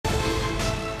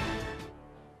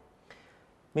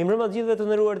Mi mbrëma gjithëve të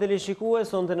nderuar teleshikues,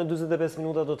 sonte në 45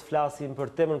 minuta do të flasim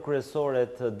për temën kryesore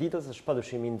të ditës, është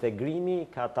padyshim integrimi,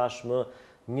 ka tashmë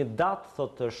një datë,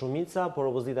 thotë shumica, por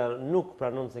opozita nuk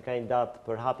pranon se ka një datë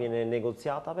për hapjen e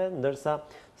negociatave, ndërsa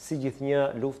si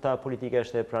gjithnjë lufta politike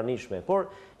është e pranishme. Por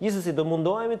gjithsesi do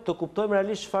mundohemi të kuptojmë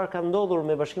realisht çfarë ka ndodhur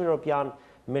me Bashkimin Evropian,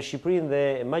 me Shqipërinë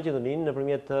dhe Maqedoninë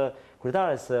nëpërmjet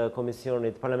kryetares së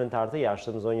Komisionit Parlamentar të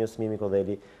Jashtëm, zonjës Mimi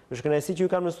Kodheli. Është kënaqësi që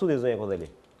ju kam në studio, zonja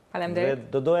Kodheli. Faleminderit.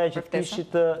 Do doja që të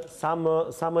ishit sa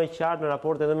më e qartë në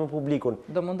raport edhe me publikun.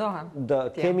 Do mundohem.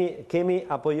 Kemi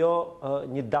apo jo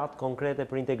një datë konkrete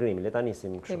për integrimin? Le ta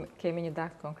nisim kështu. Kemi një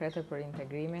datë konkrete për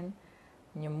integrimin,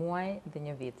 një muaj dhe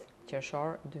një vit,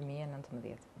 qershor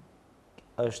 2019.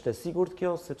 Është e sigurt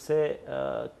kjo, sepse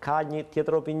ka një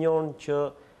tjetër opinion që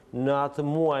në atë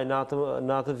muaj,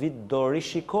 në atë vit do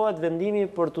rishikohet vendimi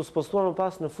për të spostuar më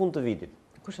pas në fund të vitit.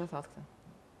 Kush e thot këtë?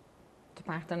 Të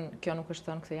paktën kjo nuk është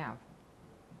thënë këtë javë.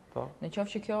 Po. Në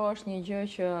qoftë që kjo është një gjë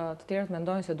që të tjerët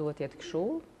mendojnë se duhet jetë kështu,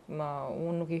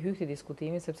 unë nuk i hyj këtij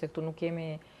diskutimi sepse këtu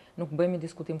nuk bëjmë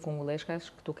diskutim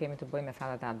kungulleshkash, këtu kemi të bëjmë me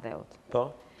fatat e atë dheut. Po.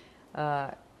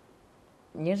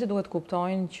 Njerëzit duhet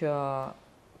kuptojnë që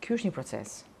ky është një proces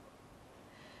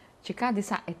që ka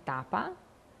disa etapa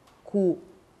ku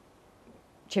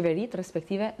qeveritë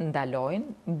respektive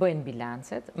ndalojnë, bëjnë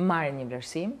bilancet, marrin një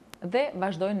vlerësim dhe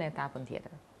vazhdojnë në etapën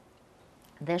tjetër.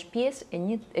 Dhe është pjesë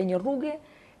e një rruge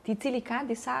të cili ka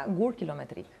disa gur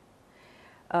kilometrik.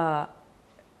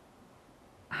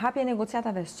 Hapja e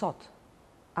negociatave sot,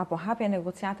 apo hapja e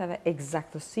negociatave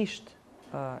eksaktësisht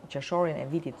qershorin e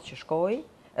vitit që shkoi,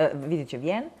 vitit që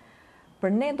vjen, për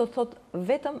ne do të thotë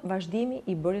vetëm vazhdimi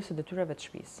i bërjes së detyrave të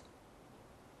shtëpisë.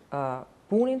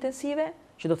 Punë intensive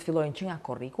që do të fillojnë që nga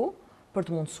korriku për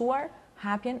të mundësuar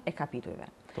hapjen e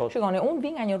kapitujve. Shikoni, unë vi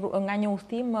nga një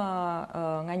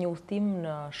udhtim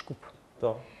në Shkup.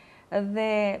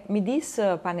 Dhe midis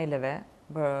paneleve,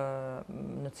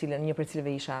 një për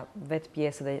cilëve isha vetë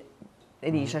pjesë dhe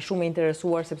isha shumë e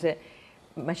interesuar sepse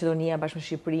Maqedonia bashkë me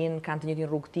Shqipërinë kanë të njëjtin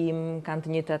rrugtim, kanë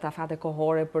të njëjtat afate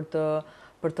kohore për të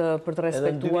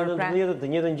respektuar. Edhe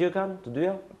të njëjtën gjë kanë të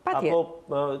dyja? Apo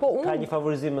ka një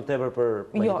favorizim më tepër për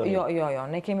Maqedoninë? Jo,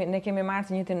 ne kemi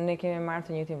marrë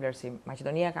të njëjtin vlerësim.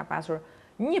 Maqedonia ka pasur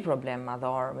një problem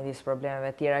madhor midis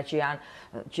problemeve tjera që janë,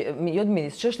 jo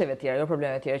midis çështjeve tjera, jo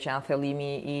problemeve tjera që janë thellimi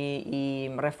i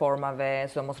reformave,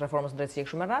 sidomos reformës së drejtësisë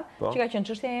kështu me radhë, që ka qenë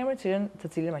çështja e emrit të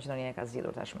cilin Maqedonia e ka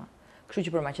zgjidhur tashmë. Kështu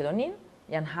që për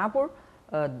Maqedoninë janë hapur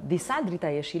disa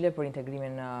drita jeshile për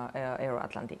integrimin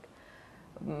euroatlantik.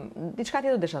 Diçka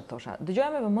tjetër desha të thosha. Dëgjoja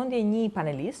me vëmendje një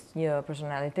panelist, një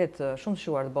personalitet shumë të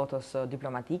shuar të botës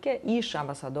diplomatike, ish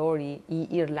ambasadori i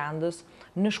Irlandës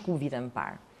në Shkup vitin e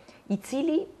parë, i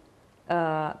cili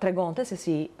tregonte se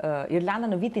si Irlanda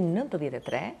në vitin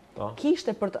 93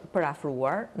 kishte për të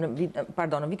parafruar, në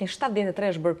vitin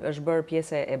 73 është bërë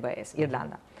pjesë e EBE-s,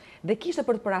 Irlanda. Dhe kishte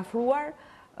për të parafruar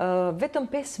vetëm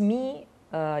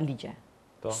 5.000 ligje.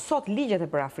 Sot ligjet e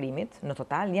parafrimit në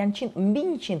total janë mbi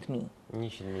 100.000.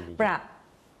 100.000 ligje. Pra,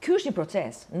 ky është një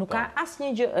proces, nuk ka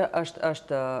asnjë gjë,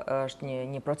 është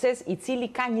një proces i cili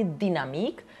ka një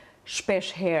dinamik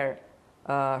shpesh herë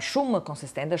shumë më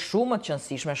konsistente, shumë më të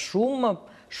qëndësishme,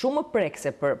 shumë më prekse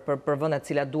për vendet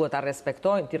cilat duhet ta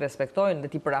respektojnë, ti respektojnë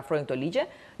dhe ti parafrojnë këto ligje,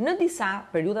 në disa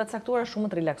periudha të caktuara shumë më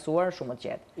të relaksuar, shumë më të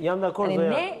qetë. Jam dakord.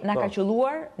 Ne na ka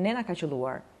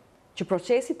qelluar që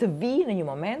procesi të vijë në një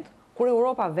moment kur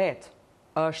Europa vetë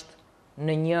është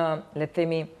në një, le të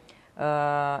themi,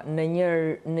 në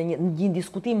një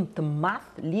diskutim të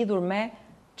madh lidhur me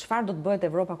çfarë do të bëhet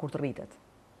Evropa kur të rritet.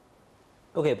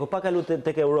 Okej, po pa kalu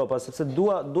tek Europa, sepse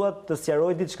dua të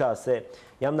sqaroj diçka, se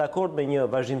jam dakord me një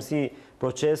vazhdimsi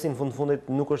procesi, në fundit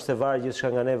nuk është se varet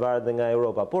gjithçka nga ne, varet dhe nga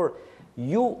Europa, por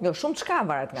ju shumë çka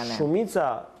varet nga ne.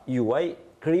 Shumica juaj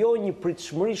krijoi një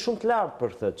pritshmëri shumë të lartë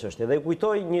për këtë çështje dhe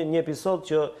kujtoj një episod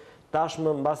që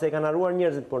tashmë mbase e kanë haruar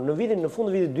njerëzit, por në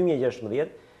fund të vitit 2016,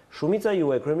 shumica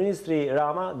juaj, kryeministri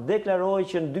Rama deklaroi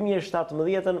që në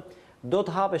 2017 do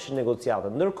të hapeshin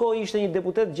negociatat. Ndërkohë ishte një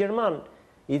deputet gjerman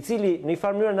i cili në një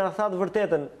farë mënyrë na tha të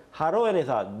vërtetën, harrohen i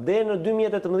tha, deri në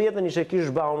 2018 ishte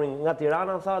Kirschbaumi nga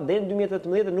Tirana, tha, deri në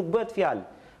 2018 nuk bëhet fjalë.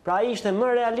 Pra ai ishte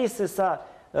më realist se sa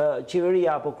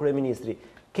qeveria apo kryeministri.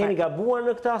 Keni gabuar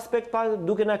në këtë aspekt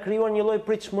duke na krijuar një lloj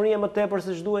pritshmërie më tepër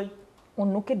se ç'duhej?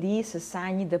 Unë nuk e di se sa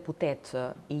një deputet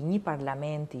i një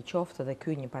parlamenti, qoftë edhe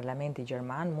ky një parlamenti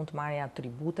gjerman, mund të marrë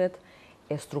atributet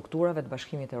e strukturave të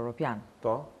Bashkimit Evropian.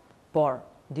 Por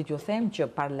ditë ju them që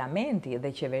parlamenti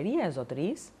dhe qeveria e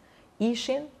zotërisë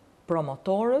ishin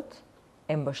promotorët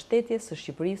e mbështetjes së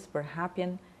Shqipërisë për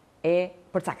hapjen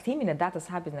për caktimin e datës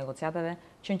hapjes negociatave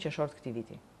që në qershor të këtij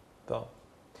viti.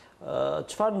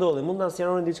 Çfarë ndodhi? Mund ta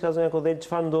sqaroni diçka zonja Kodheli,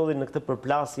 çfarë ndodhi në këtë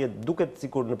përplasje? Duket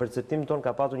sikur në perceptimin ton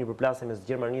ka patur një përplasje mes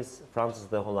Gjermanisë, Francës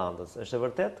dhe Hollandës. Është e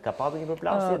vërtet? Ka patur një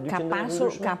përplasje?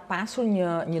 Ka pasur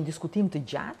një diskutim të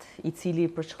gjatë, i cili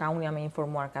për çka unë jam e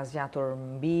informuar ka zgjatur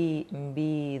mbi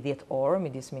 10 orë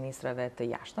midis ministrave të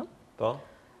jashtëm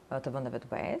të vendeve të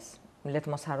BE-s. Le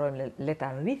të mos harrojmë, le ta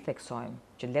ritheksojmë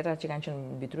që letrat që kanë qenë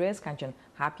mbitryes kanë qenë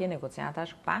hapje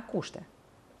negociatash pa kushte.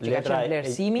 Që ka qenë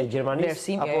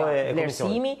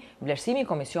vlerësimi i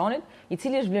komisionit, i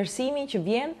cili është vlerësimi që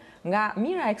vjen nga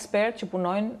mira ekspertë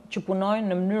që punojnë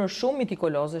në mënyrë shumë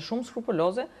metikulose, shumë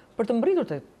skrupuloze për të mbritur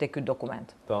te ky dokument.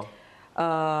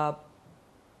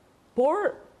 Por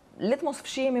le të mos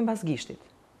fshihemi mbas gishtit.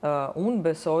 Unë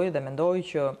besoj dhe mendoj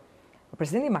që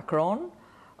presidenti Macron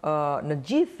në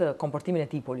gjithë komportimin e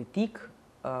tij politik,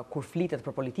 kur flitet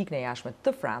për politikën e jashtme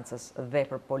të Francës dhe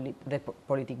për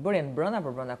politikbërjen brenda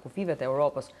për brenda kufive të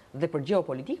Europës dhe për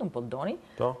gjeopolitikën po doni,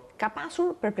 ka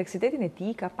pasur perpleksitetin e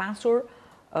tij, ka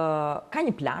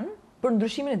një plan për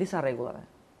ndryshimin e disa rregullave,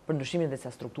 për ndryshimin e disa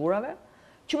strukturave,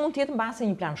 që mund të jetë mbase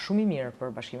një plan shumë i mirë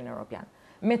për Bashkimin Evropian.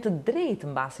 Me të drejtë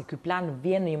mbase ky plan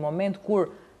vjen në një moment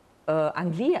kur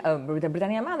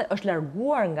Britania e Madhe është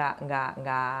larguar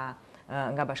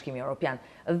nga Bashkimi Evropian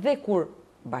dhe kur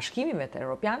Bashkimi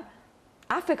Evropian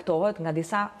afektohet nga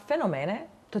disa fenomene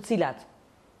të cilat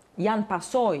janë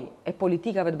pasojë e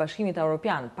politikave të Bashkimit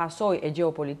Evropian, pasojë e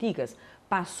gjeopolitikës,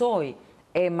 pasojë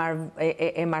e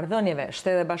marrëdhënieve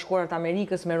Shtetet e Bashkuara të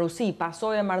Amerikës me Rusi,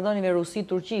 pasojë e marrëdhënieve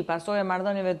Rusi-Turqi, pasojë e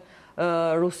marrëdhënieve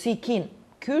Rusi-Kin.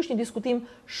 Ky është një diskutim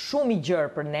shumë i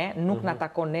gjerë për ne, nuk na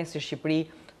takon ne si Shqipëri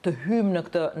të hymë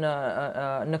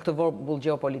në këtë vorbull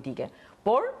gjeopolitike.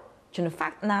 Por që në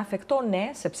fakt na afekton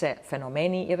ne, sepse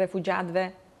fenomeni i refugjatëve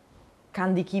ka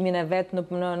ndikimin e vet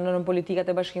në politikat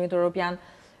e Bashkimit Evropian,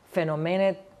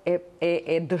 fenomenet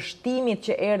e dështimit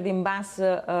që erdhi mbas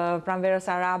pranverës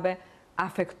arabe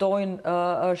afektojnë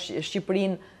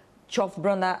Shqipërinë, qoftë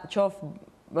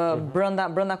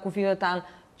brenda kufive tanë,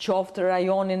 qoftë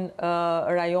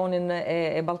rajonin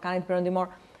e Ballkanit Perëndimor.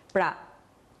 Pra,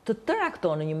 të tëra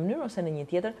këto në një mënyrë ose në një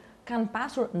tjetër kanë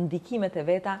pasur ndikimet e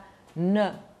veta në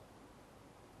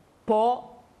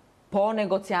po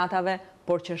negociatave,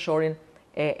 por qershorin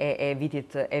e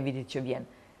vitit që vjen.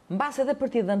 Mbas edhe për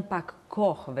t'i dhënë pak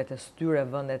kohë vetes tyre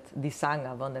disa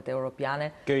nga vendet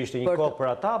europiane. Kjo ishte një kohë për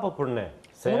ata apo për ne?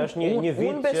 Se është një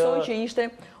vit që...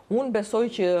 Unë besoj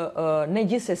që ne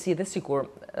gjithsesi dhe sikur,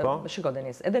 shiko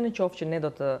Denis, edhe në qoftë që ne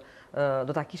do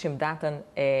ta kishim datën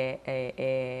e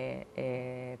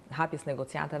hapjes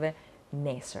negociatave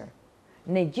nesër.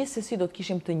 Ne gjithsesi do të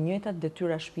kishim të njëjtat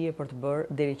detyra shtëpie për të bërë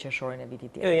deri qershorin e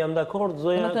vitit tjetër. Jam dakord,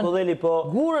 zonja Kodheli, po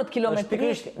gurët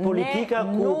kilometrisht politika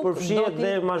ku përfshihet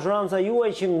dhe mazhoranca juaj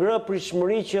që ngrë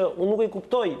pritshmëri që unë nuk e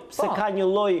kuptoj pse ka një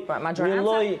lloj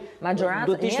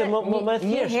do të ishte më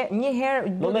thjesht. Një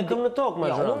herë më me këmbë në tokë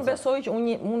mazhoranca. Unë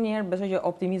një herë besoj që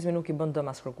optimizmi nuk i bën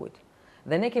dëm as kërkujt.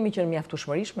 Dhe ne kemi qenë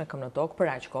mjaftueshmërisht me këmbë në tokë për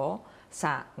aq kohë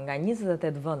sa nga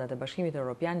 28 vendet e Bashkimit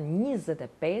Evropian,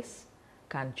 25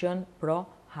 kanë qenë pro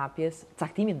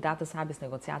caktimit datës hapjes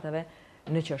negociatave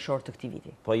në qershor të këtij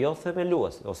viti. Po jo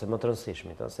themelues ose më të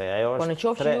rëndësishmit, se ajo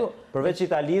është përveç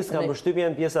Italisë, kam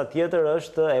përshtypjen pjesa tjetër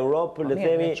është Europë, le të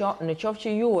themi. Në qoftë që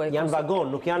ju janë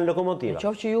vagon, nuk janë lokomotiva. Në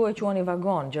qoftë që ju e quani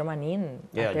vagon Gjermaninë,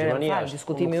 atëherë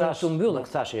diskutimi ynë të mbyllet.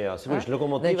 Nuk thashë jo, sigurisht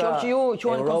lokomotiva. Në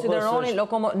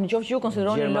qoftë që ju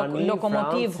konsideroni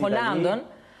lokomotiv Holandën,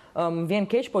 më vjen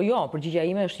keq, po jo, përgjigjja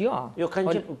ime është jo. Jo,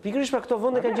 pikërisht për këto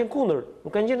vende kanë qenë kundër,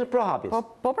 nuk kanë qenë pro hapjes.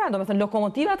 Po pra, do me thënë,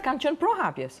 lokomotivat kanë qenë pro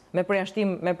hapjes, me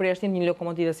përjashtim një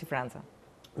lokomotive si Franca.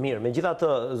 Mirë,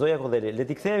 megjithatë, zonja Kodheli, le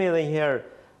t'i kthehemi edhe një herë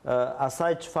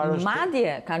asaj çfarë është.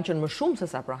 Madje kanë qenë më shumë se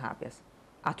sa pro hapjes.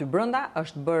 Aty brenda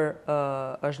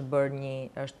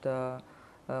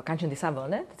kanë qenë disa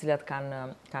vende, të cilat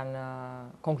kanë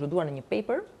konkluduar në një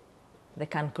paper dhe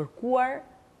kanë kërkuar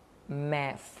me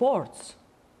forcë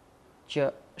që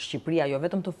Shqipëria jo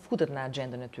vetëm të futet në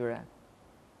agendën e tyre,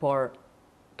 por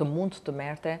të mund të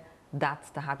merrte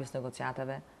datë të hapjes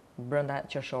negociatave brenda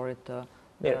qershorit të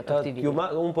këtij viti.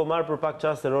 Unë po marr për pak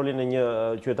çaste rolin e një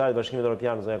qytetari të Bashkimit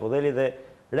Evropian, zonja Kodheli, dhe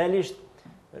realisht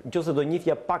nëse do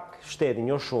njihja pak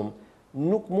shtetin, jo shumë,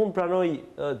 nuk mund pranoj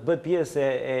të bëhet pjesë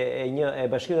e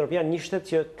Bashkimit Evropian një shtet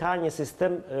që ka një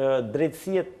sistem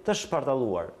drejtësie të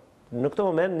shpartalluar. Në këtë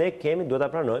moment ne duhet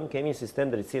ta pranojmë, kemi një sistem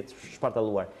drejtësie të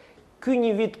shpartalluar. Ky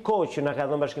një vit kohë që na ka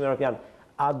dhënë Bashkimi Evropian,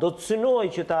 a do të synoj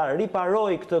që ta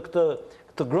riparoj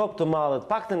këtë grop të madh,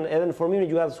 paktën edhe në formimin e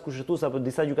gjykatës kushtetuese apo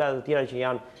disa gjykata të tjera që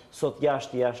janë sot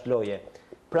jashtë loje.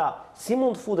 Pra, si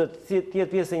mund të futet të jetë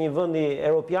pjesë e një vendi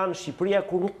evropian Shqipëria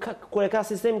kur e ka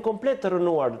sistemin komplet të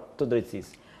rënuar të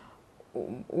drejtësisë?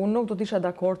 Unë nuk do t'isha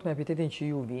dakord me epitetin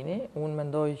që ju vini. Unë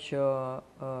mendoj që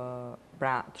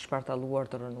pra të shpartalluar,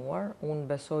 të rënuar. Unë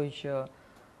besoj që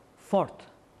fort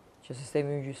që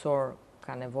sistemi gjyqësor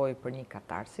ka nevojë për një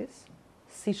katarsis,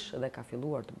 siç edhe ka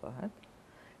filluar të bëhet.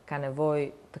 Ka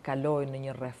nevojë të kalojë në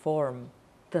një reformë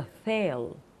të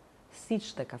thellë,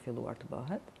 siç të ka filluar të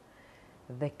bëhet.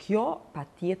 Dhe kjo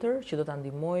patjetër që do ta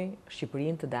ndihmojë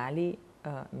Shqipërinë të dali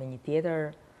me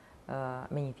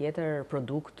një tjetër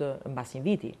produkt mbas një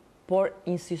viti. Por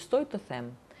insistoj të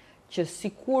them që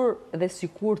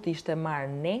sikur të ishte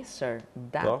marrë nesër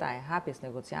data e hapjes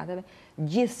negociatave,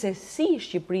 gjithsesi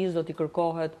Shqipërisë do t'i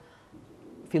kërkohet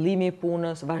fillimi i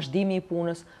punës, vazhdimi i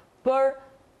punës për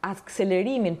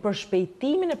akselerimin, për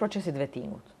shpejtimin e procesit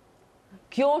vetingut.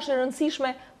 Kjo është e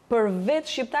rëndësishme për vetë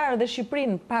shqiptarët dhe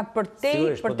Shqipërinë, pa për te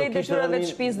detyrave të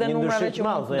shtëpisë dhe numrave që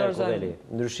mund të dorëzojnë.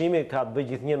 Ndryshimi ka të bëjë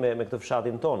gjithnjë me këtë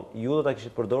fshatin ton. Ju do ta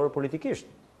kishit përdorur politikisht,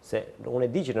 se unë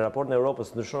e di që në raportin e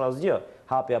Europës ndryshon asgjë,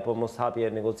 hapja apo mos hapje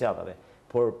e negociatave.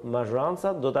 Por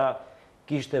mazhoranca do ta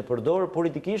kishte përdorur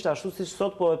politikisht ashtu siç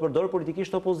sot po e përdor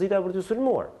politikisht opozita për t'u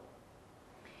sulmuar.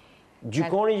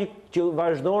 Gjykoni që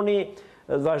vazhdoni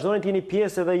të jeni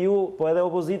pjesë edhe ju, po edhe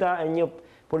opozita e një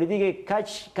politike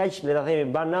kaq le ta themi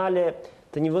banale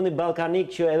të një vendi ballkanik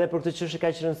që edhe për këtë çështje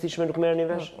kaq rëndësishme nuk merreni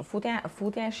vesh? Futja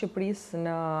e Shqipërisë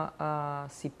në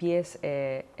si pjesë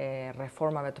e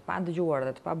reformave të padëgjuara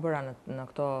dhe të pabëra në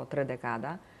këto 3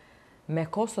 dekada, me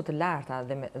kosto të larta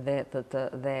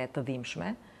dhe të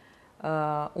dhimbshme,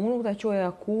 unë nuk ta quaja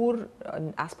kurrë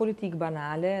as politikë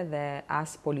banale dhe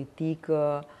as politikë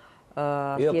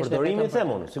jo, përdorimin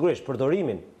them unë, sigurisht,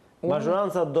 përdorimin.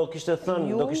 Mazhoranca do kishte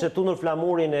thënë, do kishte tundur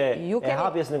flamurin e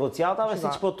hapjes negociatave,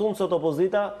 siç po tund sot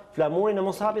opozita flamurin e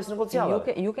mos hapjes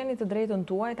negociatave. Ju keni të drejtën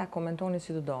tuaj ta komentoni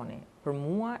si të doni. Për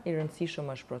mua i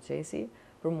rëndësishëm është procesi,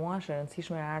 për mua është e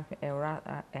rëndësishme e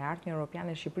ardhmja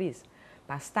europiane e Shqipërisë.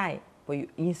 Pastaj, po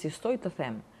insistoj të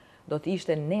them, do të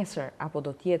ishte nesër apo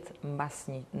do të jetë mbas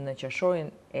në qershorin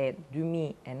e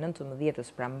 2019-s,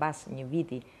 pra mbas një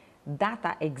viti,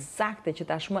 data eksakte që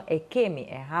tashmë e kemi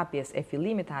e hapjes, e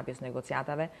fillimit të hapjes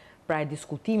negociatave, pra e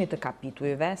diskutimit të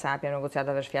kapitujve, se hapja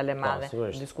negociatave është fjalë e madhe,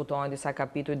 diskutohen disa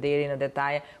kapituj deri në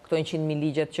detaje, këto 100.000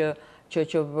 ligjet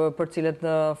që për cilët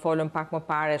folën pak më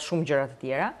pare, shumë gjëra të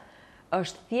tjera,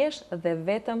 është thjesht dhe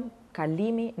vetëm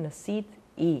kalimi në sit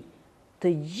i të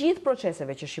gjithë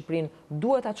proceseve që Shqipërinë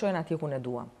duhet ta çojnë atje ku ne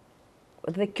duam.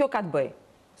 Dhe kjo ka të bëjë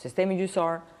sistemi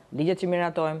gjyqësor, ligjet që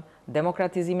miratojmë,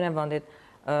 demokratizimin e vendit,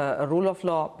 rule of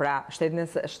law, pra shtetin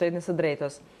e së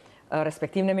drejtës,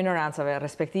 respektimin e minorancave,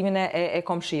 respektimin e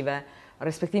komshive,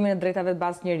 respektimin e drejtave të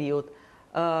bazë njeriut,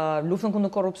 luftën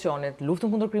kundër korrupsionit, luftën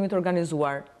kundër krimit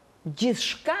organizuar,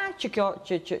 gjithçka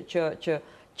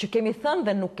që kemi thënë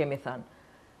dhe nuk kemi thënë.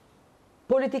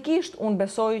 Politikisht unë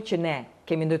besoj që ne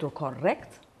kemi ndojtur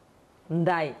korrekt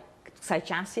ndaj kësaj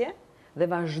qasje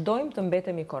dhe vazhdojmë të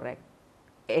mbetemi korrekt.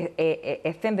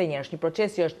 E them dhe një, është një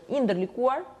proces që është i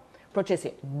ndërlikuar. Procesi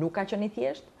nuk ka qenë i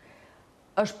thjesht,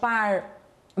 është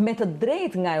parë me të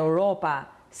drejtë nga Europa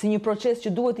si një proces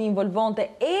që duhet të involvonte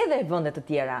edhe vende të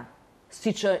tjera,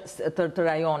 siç të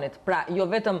rajonit. Pra, jo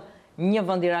vetëm një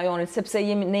vend i rajonit, sepse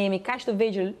ne jemi kaq të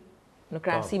vegjël në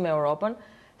krahasim me Europën,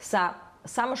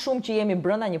 sa më shumë që jemi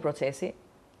brenda një procesi,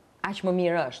 aq më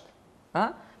mirë është.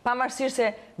 Pavarësisht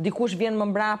se dikush vjen më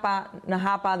mbrapa në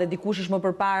hapa dhe dikush është më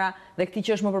përpara dhe këti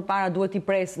që është më përpara duhet t'i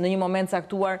pres në një moment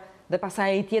caktuar dhe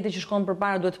pasaj i tjetër që shkon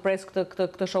përpara duhet të pres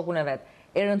këtë shokun e vet.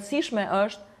 E rëndësishme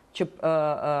është që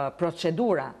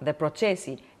procedura dhe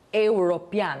procesi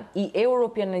europian i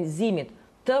europianizimit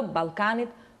të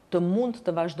Ballkanit të mund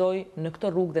të vazhdojë në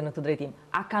këtë rrugë dhe në këtë drejtim.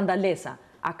 A ka ndalesa,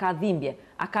 a ka dhimbje,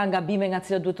 a ka gabime nga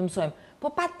cilat duhet të mësojmë? Po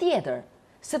patjetër,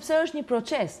 sepse është një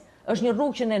proces, është një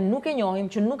rrugë që ne nuk e njohim,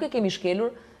 që nuk e kemi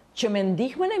shkelur, që me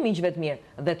ndihmën e miqve të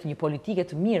mirë dhe të një politike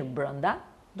të mirë brenda,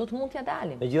 do të mund t'ja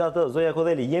dalim. Megjithatë, Zoja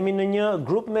Kodheli, jemi në një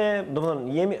grup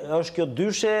është kjo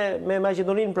dyshe me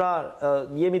Maqedoninë, pra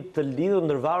jemi të lidhur,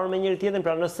 ndërvarur me njëri tjetrin,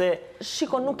 pra nëse...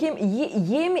 Shiko,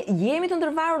 jemi të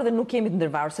ndërvarur dhe nuk jemi të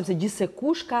ndërvarur, sepse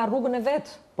gjithsekush ka rrugën e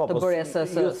vet të bërjes së...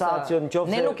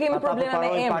 Ne nuk kemi probleme me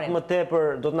emrin. Pak më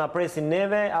tepër do të na presin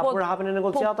neve, apo për hapjen e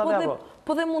negociatave, apo?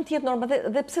 Po dhe mund t'jetë norma,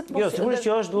 dhe pse të mos... Jo, sigurisht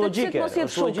që është logjike,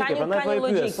 ka një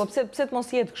logjik, po pse të mos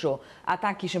jetë kështu?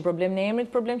 Ata kishin problem në emrit,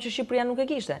 problem që Shqipëria nuk e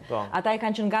kishte. Ata i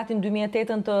kanë qenë gati në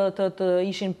 2008 të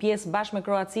ishin pjesë bashkë me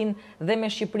Kroacinë dhe me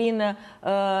Shqipërinë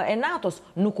e NATO-s.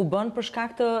 Nuk u bën për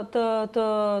shkak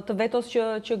të vetos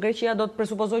që Greqia do të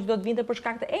presupozoj që do të vinte për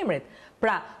shkak të emrit.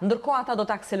 Pra, ndërkohë ata do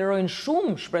të akselerojnë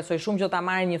shumë, shpresoj shumë që do ta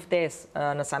marrin një ftesë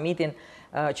në samitin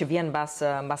që vjen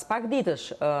mbas pak ditësh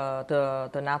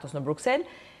të NATO-s në Bruksel,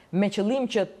 me qëllim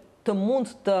që të mund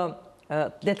të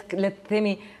le të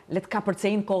themi, le të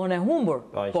kapërcejnë kohën e humbur,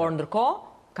 por ndërkohë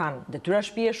kanë detyra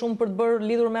shtëpie shumë për të bërë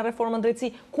lidhur me reformën drejtësi,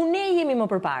 ku ne jemi më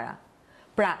përpara.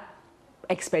 Pra,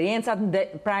 eksperiencat,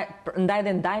 ndaj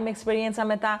dhe ndajmë eksperienca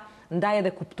me ta, ndaj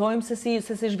edhe kuptojmë se si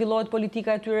zhvillohet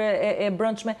politika e tyre e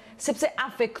brendshme, sepse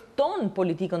afekton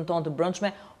politikën tonë të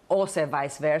brendshme, ose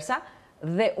vice versa,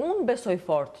 dhe unë besoj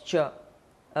fort që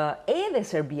edhe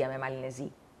Serbia me Malinezi,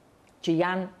 që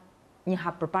janë një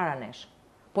hap përpara nesh,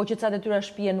 po që ca detyra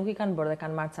shtëpie nuk i kanë bërë dhe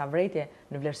kanë marrë ca vrejtje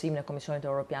në vlerësimin e Komisionit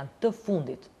Evropian të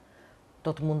fundit,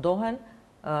 do të mundohen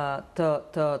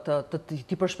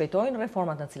t'i përshpejtojnë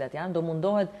reformat në cilat janë, do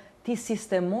mundohet t'i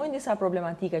sistemojnë disa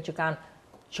problematike që kanë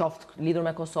qoftë lidhur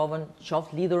me Kosovën,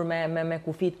 qoftë lidhur me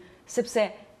kufit, sepse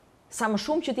sa më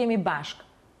shumë që t'jemi bashk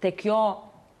te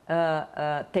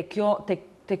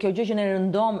kjo gjë që ne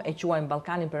rëndom e quajmë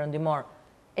Ballkanin Perëndimor,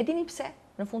 e dini pse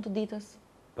në fund të ditës?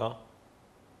 Po.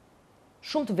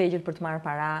 Shumë të vegjël për të marrë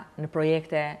para në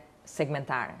projekte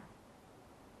segmentare.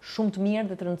 Shumë të mirë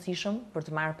dhe të rëndësishëm për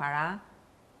të marrë para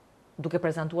duke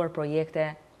prezantuar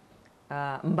projekte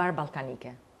mbar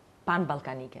ballkanike, pan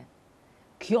ballkanike.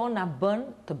 Kjo na bën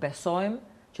të besojmë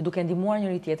që duke ndihmuar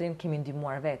njëri tjetrin kemi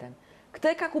ndihmuar veten. Këtë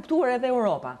e ka kuptuar edhe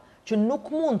Europa, që nuk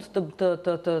mund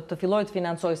të fillojë të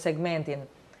financojë segmentin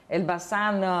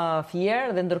Elbasan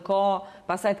Fier dhe ndërkohë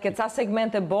pasaj të ketë ca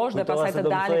segmente bosh dhe pasaj të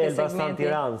dalë ke segmenti. Elbasan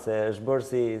Tiranë, se është bërë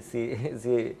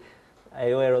si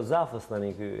ajo e Rozafës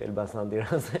tani ky Elbasan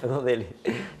Tiranë, se Kodheli.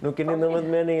 Nuk keni ndërmend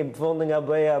merrni fonde nga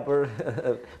BE-ja për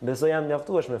besoj janë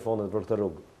mjaftueshme fondet për këtë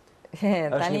rrugë.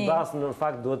 Është një bazë në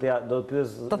fakt duhet të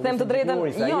pyes. Të them të drejtën,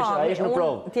 ai është në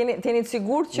provë. Jeni të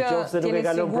sigurt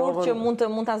që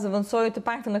mund ta zëvendësoj të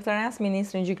paktën në këtë rast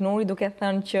ministrin Gjiknuri duke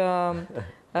thënë që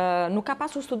nuk ka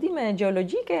pasur studime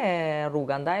gjeologjike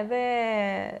rruga, ndaj dhe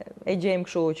e gjejmë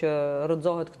kështu që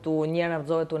rrëzohet këtu, njëra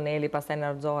rrëzohet tuneli, pastaj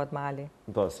në rrëzohet mali.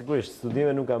 Po, sigurisht,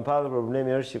 studime nuk kanë pasur,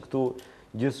 problemi është që këtu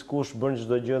gjithçkush bën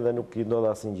çdo gjë dhe nuk i ndodh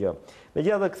asnjë gjë.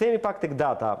 Megjithatë, kthehemi pak tek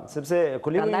data, sepse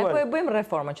kolegu juaj. Prandaj po e bëjmë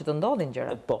reformën që të ndodhin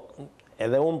gjërat. Po.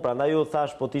 Edhe unë, prandaj ju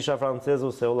thash, po tisha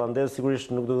francezu se holandez,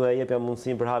 sigurisht nuk do t'ja jepja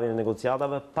mundësinë për hapjen e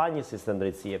negociatave pa një sistem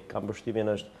drejtësie. Kam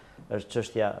përshtypjen është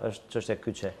çështja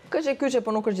kyçe. Kyçe,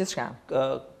 po nuk është gjithçka.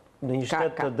 Në një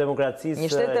shtet të demokracisë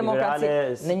liberale,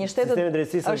 sistemi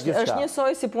drejtësisë është gjithçka. Është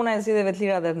njësoj si puna e zgjedhjeve të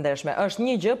lira dhe të ndershme. Është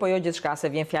një gjë, po jo gjithçka,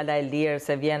 se vjen fjala e lirë,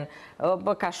 se vjen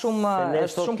ka shumë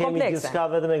është shumë komplekse. Ne kemi gjithçka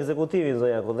vetëm ekzekutivi,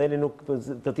 zonja Kodheli, nuk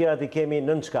të tjerat i kemi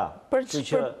nën çka.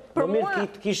 Për mirë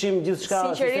kishim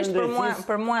gjithçka. Sinqerisht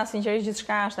për mua sinqerisht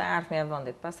gjithçka është e ardhmja e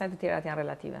vendit. Pastaj të tjerat janë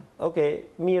relative. Okej,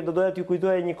 mirë, do doja t'ju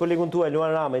kujtoja një kolegun tuaj, Luan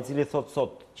Rama, i cili thot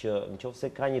sot që nëse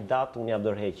ka një datë unë ja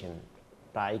dorëheqin.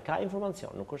 Pra, i ka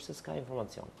informacion, nuk është se s'ka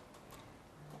informacion.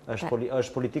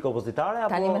 Është politikë opozitare,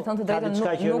 apo ka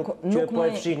diçka që po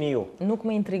e fshihni ju? Nuk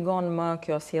më intrigon më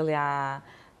kjo sjellja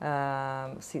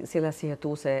si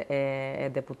hetuese e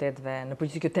deputetëve, në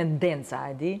përgjithësi kjo tendenca,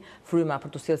 e di, fryma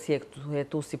për të sjellë si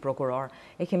hetues si prokuror.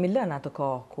 E kemi lënë atë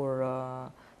kohë kur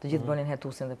të gjithë bënin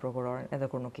hetuesin dhe prokurorin,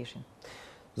 edhe kur nuk ishin.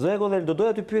 Zonja Kodheli, do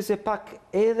doja t'ju pyesje pak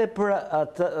edhe për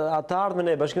atë ardhmen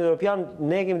e Bashkimit Evropian,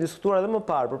 ne kemi diskutuar edhe më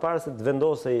parë, përpara se të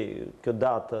vendosej kjo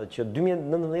datë, që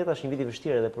 2019 është një vit i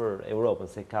vështirë edhe për Europën,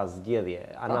 se ka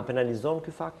zgjedhje. A na penalizon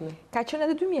ky fakt? Ka qenë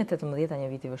edhe 2018 një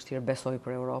vit i vështirë, besoj,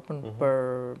 për Europën,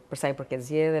 për sa i përket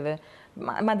zgjedhjeve,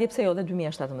 madje pse jo edhe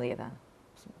 2017.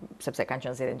 Sepse kanë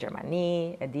qenë zgjedhje në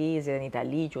Gjermani, e di, zgjedhje në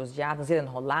Itali, që u zgjatën, zgjedhje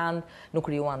në Holland, nuk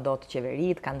krijuan dot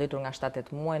qeverit, kanë ndëtur nga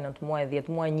 7-8 muaj, 9 muaj, 10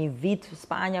 muaj, një vit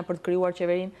Spanja për të krijuar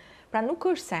qeverinë. Pra nuk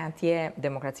është se atje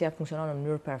demokracia funksionon në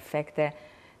mënyrë perfekte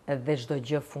dhe çdo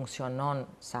gjë funksionon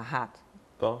sahat.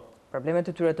 Po. Problemet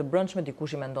e tyre të brendshme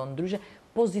dikush i mendon ndryshe,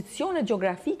 pozicionet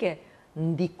gjeografike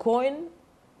ndikojnë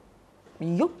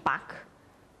jo pak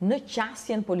në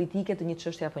qasjen politike të një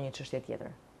çështje apo një çështje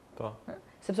tjetër. Po.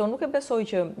 Sepse unë nuk e besoj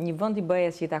që një vend i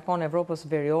BE-s që i takon Evropës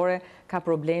veriore ka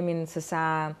problemin se sa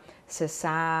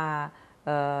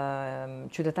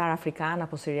qytetar afrikan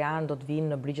apo sirian do të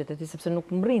vinë në brigjet e tij, sepse nuk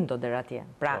mbrin dot deri atje.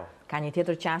 Pra, ka një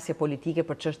tjetër qasje politike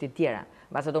për çështje të tjera.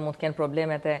 Mbase do mund të kenë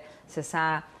problemet e se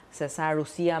sa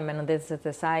Rusia me nëndeset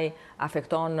e saj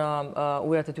afekton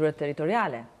ujërat e tyre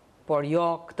territoriale, por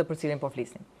jo këtë për cilin po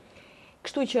flisnim.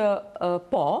 Kështu që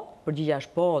po, përgjigja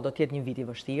është po, do të jetë një vit i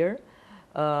vështirë.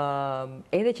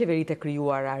 Edhe qeveritë e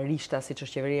krijuara rishta, siç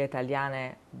është qeveria italiane,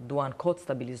 duan kohë të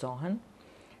stabilizohen.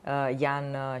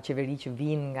 Janë qeveri që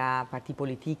vinë nga parti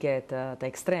politike të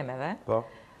ekstremeve. Po.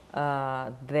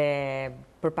 Dhe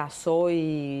përpasoj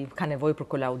ka nevojë për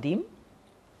kolaudim.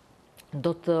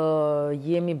 Do të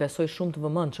jemi, besoj, shumë të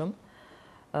vëmendshëm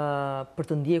për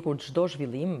të ndjekur çdo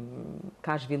zhvillim.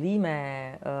 Ka zhvillime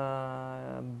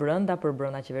brenda për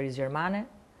brenda qeverisë gjermane,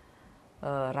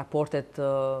 raportet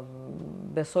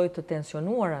besoj të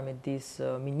tensionuara midis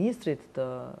ministrit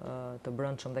të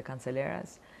brendshëm dhe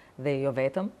kanceleres dhe jo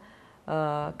vetëm,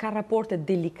 ka raporte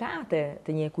delikate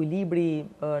të një ekuilibri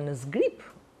në zgrip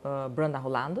brenda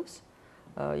Hollandës.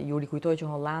 Ju rikujtoj që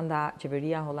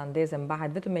qeveria holandeze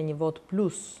mbahet vetëm me një vot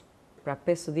plus, pra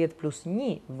 50 plus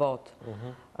 1 vot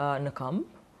në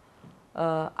këmbë.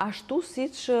 Ashtu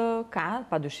siç ka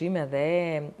padyshim edhe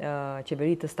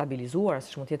qeveri të stabilizuar,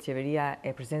 siç mund të jetë qeveria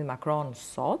e presidentit Macron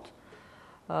sot,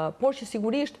 por që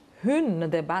sigurisht ka hyrë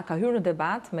në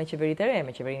debat me qeveritë e re,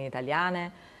 me qeverinë italiane,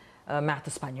 me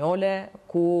atë spanjole,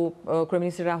 ku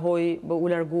kryeministri Rahoi u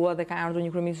largua dhe ka ardhur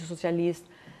një kryeminist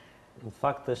socialist. Në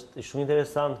fakt është shumë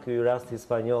interesant ky rasti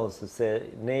spanjoll, sepse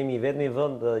ne jemi vetëm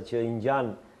vend që i ngjan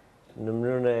në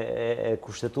mënyrën e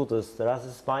kushtetutës të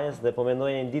rastit të Spanjës dhe po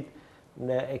mendoja një ditë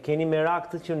e keni merak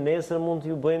të që nesër mund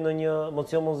t'ju bëjnë ndonjë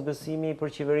mocion mosbesimi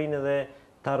për qeverinë dhe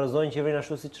ta rrëzojnë qeverinë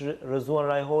ashtu siç rrëzuan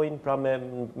Rahojin, pra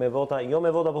me vota, jo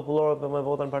me vota popullore, por me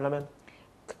vota në parlament?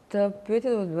 Këtë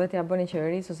pyetje duhet t'ia bëni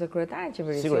qeverisë ose kryetarit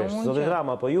qeverisë. Sigurisht, zotë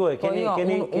Drama, po ju e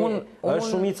keni është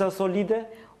shumica solide?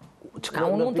 Çka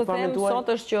unë mund të them sot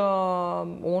është që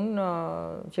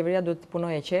qeveria duhet të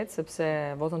punojë qetë, sepse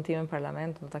votën time në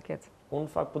parlament do ta ketë. Unë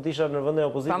fakt po t'isha në vend e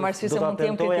opozitës, do ta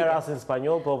tentoja rastin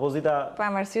spanjoll, po opozita...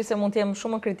 Pavarësisht se mund të jem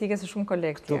shumë kritike se shumë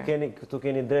kolegë tjerë. Këtu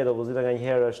keni drejt, opozita nga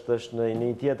njëherë është në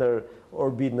një tjetër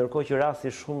orbit, ndërkohë që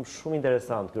rasti shumë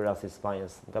interesant, ky rasti i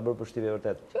Spanjës. Më ka bërë përshtypje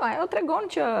vërtet. Ajo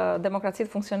tregon që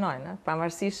demokracitë funksionojnë,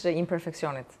 pavarësisht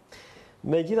imperfeksionit.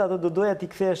 Megjithatë, do doja t'i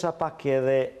kthehesha pak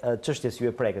edhe çështjes ju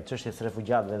e preket, çështjes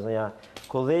refugjatëve, zonja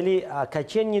Kodheli, ka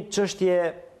qenë një çështje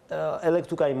edhe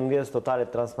këtu ka një mungesë totale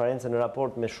transparence në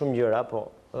raport me shumë gjëra,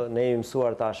 po ne jemi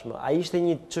mësuar tashmë. A ishte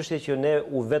një çështje që ne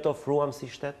u vetë ofruam si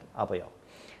shtet apo jo?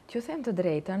 T'ju them të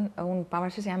drejtën, unë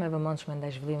pavarësisht jam e vëmendshme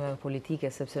ndaj zhvillimeve politike,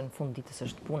 sepse në fund ditës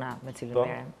është puna me cilën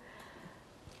merrem.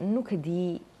 Nuk e di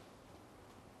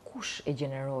kush e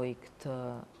gjeneroi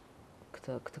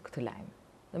këtë lajm.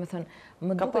 Domethënë,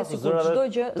 më duket sikur çdo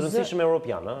gjë të rëndësishme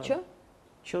europiane,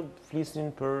 që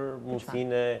flisnin për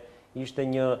mundësinë, ishte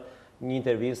një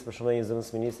intervistë për shembull një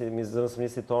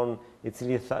zëvendësministri ton i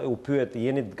cili u pyet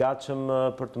jeni të gatshëm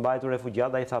për të mbajtur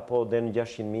refugjat, ai tha po deri në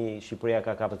 600.000 Shqipëria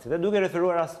ka kapacitet, duke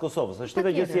referuar rastit Kosovës. Është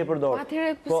tjetër gjë si e përdor.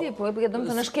 Atëherë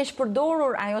domethënë është keq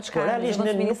përdorur ajo çka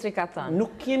zëvendësministri ka thënë.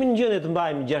 Nuk kemi në gjendje të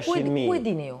mbajmë 600.000. Ku e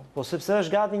dini ju? Po sepse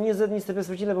është gati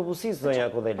 20-25% e popullsisë,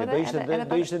 zonja Kodheli.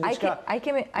 Do ishte diçka. Ai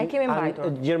kemi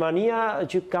mbajtur. Gjermania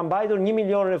që ka mbajtur 1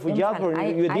 milion refugjat, por ju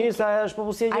e dini sa është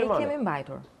popullsia gjermane. Ai kemi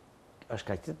mbajtur.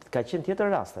 Ka qenë tjetër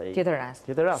rast ai. Tjetër rast.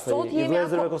 I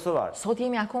vëllezërve kosovar. Sot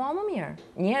jemi akoma më mirë.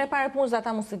 Një herë para punës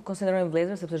ata mos i konsiderojnë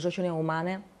vëllezër, sepse çdo qenie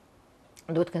humane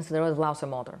duhet të konsiderohet vëlla ose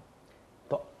motër.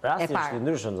 Po, rasti është i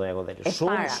ndryshëm, zonja Kodheli.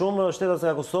 Shumë shtetet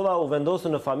nga Kosova u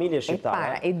vendosën në familje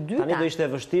shqiptare. Tani do ishte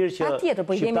vështirë që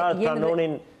shqiptarët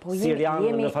pranonin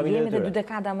sirianë në familjen e tyre. Jemi dhe 2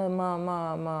 dekada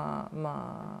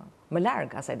më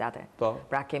larg asaj date.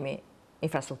 Pra kemi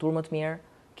infrastrukturë më të mirë,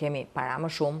 kemi para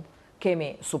më shumë,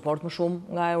 kemi suport më shumë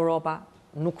nga Europa,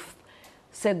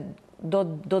 se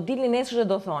do dilni nesër dhe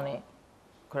do thoni,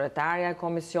 kryetarja e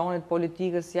Komisionit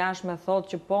Politikës Jashtme thotë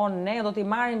që po ne do t'i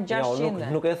marrim 600.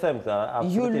 Nuk e them këtë,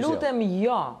 absolutisht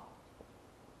jo.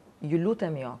 Ju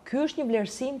lutem jo. Ky është një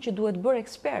vlerësim që duhet bërë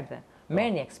ekspertëve.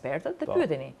 Merrni ekspertët dhe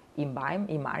pyeteni, i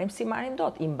marrim si marrim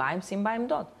dot, i mbajmë si mbajmë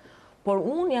dot. Por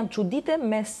unë jam çuditë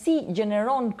me si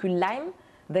gjeneron ky lajm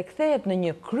dhe kthehet në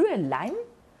një krye lajm,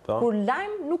 kur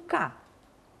lajm nuk ka.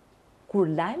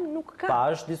 Pa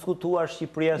është diskutuar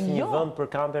Shqipëria si një vend për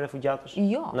kampe refugjatësh?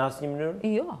 Jo. Në asnjë mënyrë?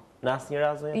 Jo. Në asnjë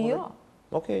rast? Jo.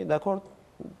 Okej, dakord.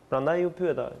 Prandaj ju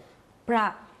pyeta. Pra,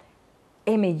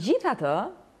 e megjithatë,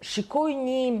 shikoj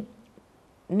një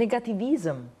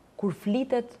negativizëm kur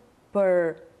flitet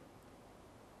për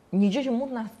një gjë që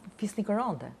mund na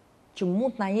fisnikëronte, që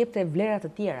mund na jepte vlera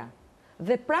të tjera.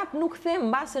 Dhe prap nuk them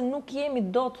mbase nuk jemi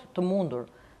dot të mundur,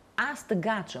 as të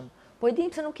gatshëm. Po e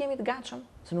dim pse nuk jemi të gatshëm?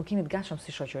 Se nuk jemi të gatshëm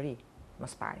si shoqëri, më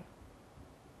së pari.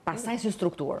 Pastaj si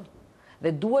strukturë.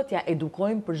 Dhe duhet ja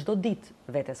edukojmë për çdo ditë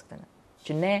vetes këtë.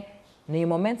 Që ne në një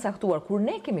moment caktuar kur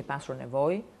ne kemi pasur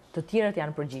nevojë, të tjerët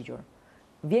janë përgjigjur.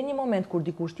 Vjen një moment kur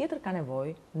dikush tjetër ka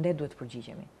nevojë, ne duhet të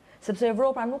përgjigjemi. Sepse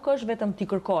Evropa nuk është vetëm ti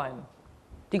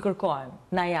kërkojmë,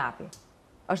 na japi.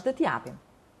 Është dhe t'japim.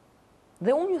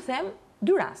 Dhe unë ju them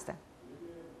 2 raste.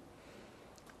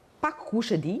 Pak kush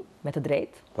e di, me të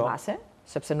drejtë, pase,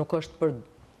 sepse nuk është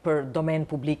për domen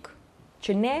publik,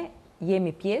 që ne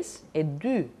jemi pjesë e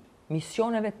 2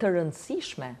 misioneve të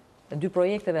rëndësishme, e 2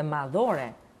 projekteve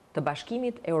madhore të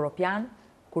Bashkimit Evropian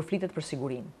kur flitet për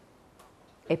sigurinë.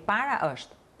 E para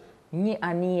është një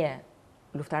anije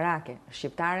luftarake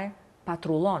shqiptare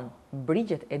patrullon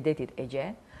brigjet e detit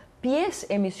Egje, pjesë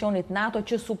e misionit NATO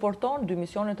që suporton dy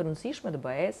misionet të rëndësishme të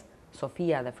BE-s,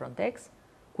 Sofia dhe Frontex,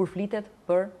 kur flitet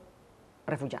për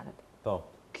refugjatët.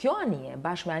 Kjo anije,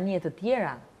 bashkë me anije të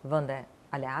tjera vende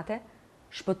aleate,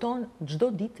 shpëton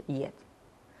çdo ditë jetë.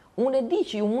 Unë e di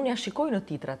që ju mund ja shikoj në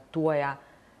titrat tuaja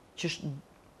që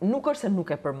nuk është se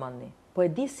nuk e përmendni, po e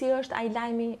di si është ai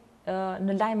lajmi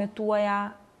në lajmet tuaja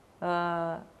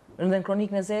në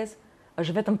kronikën e zezë,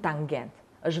 është vetëm tangent.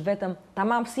 Është vetëm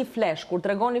tamam si flash, kur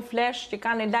tregoni flash që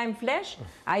ka një lajm flash,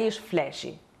 ai është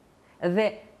flashi. Dhe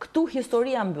këtu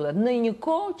historia mbyllet në një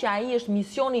kohë që ai është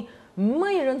misioni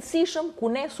më i rëndësishëm ku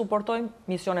ne suportojmë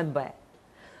misionet BE.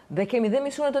 Dhe kemi dhe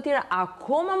misionet të tjera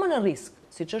akoma më në risk,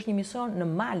 siç është një mision në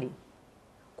Mali,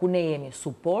 ku ne jemi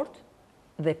suport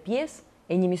dhe pjesë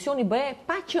e një misioni BE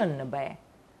pa qenë në BE.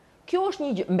 Kjo është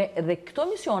një gjë, dhe këto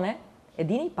misione, e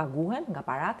dini, paguhen nga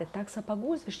paratë e taksa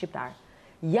paguesve shqiptarë.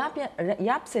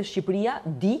 Jap se Shqipëria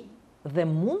di dhe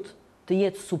mund të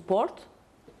jetë suport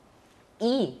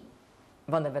i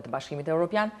vendeve të Bashkimit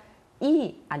Evropian,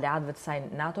 i aleatëve të saj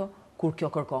NATO, kur kjo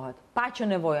kërkohet. Pa që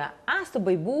nevoja as të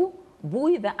bëj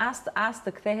buj dhe as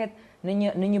të kthehet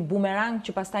në një bumerang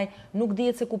që pastaj nuk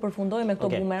dihet se ku përfundoj me këto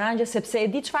bumerangje, sepse e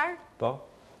di çfarë?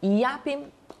 I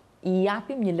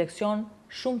japim një leksion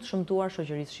shumë të shëmtuar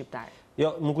shoqërisë shqiptare.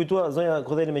 Jo, më kujtua, zonja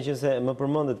Kodheli, me qenë se më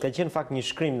përmendet, ka qenë fakt një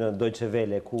shkrim në Deutsche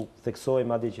Welle, ku theksoi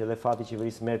madje që edhe fati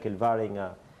qeverisë Merkel varri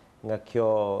nga kjo,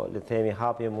 le të themi,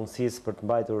 hapje mundësisë për të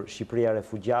mbajtur Shqipëria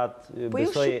refugjat. Po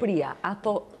jo Shqipëria,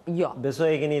 ato jo.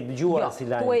 Besoj e keni dëgjuar si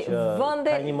lajm që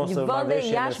ka një mos vende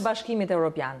jashtë Bashkimit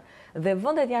Evropian. Dhe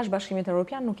vendet jashtë Bashkimit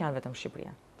Evropian nuk janë vetëm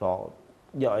Shqipëria. Po,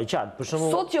 jo, e qartë, për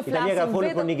shembull, Italia ka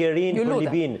folur për Nigerinë, për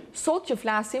Libinë. Sot që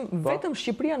flasim, vetëm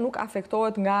Shqipëria nuk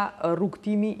afektohet nga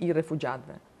rrugtimi i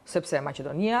refugjatëve, sepse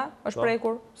Maqedonia është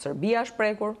prekur, Serbia është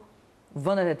prekur,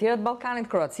 vendet e tjera të Ballkanit,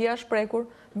 Kroacia është prekur,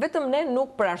 vetëm ne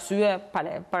nuk për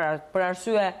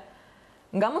arsye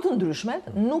nga më të ndryshmet,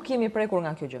 nuk jemi prekur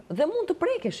nga kjo gjë. Dhe mund të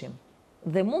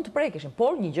prekeshim,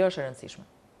 por një gjë është e rëndësishme.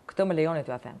 Këtë më lejoni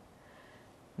t'ju a them.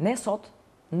 Ne sot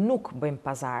nuk bëjmë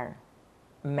pazar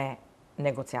me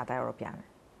negociata europiane.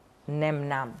 Nem,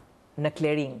 në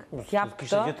clearing.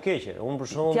 Kishte gjë të keqe. Unë për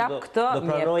shembull do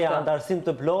pranoja antarësim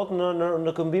të plot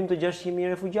në këmbim të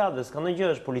 600.000 refugjatëve. S'ka ndonjë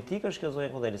gjë, është politikë, është kjo zonja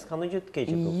Kodheli. S'ka ndonjë gjë të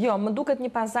keqe këtu. Jo, më duket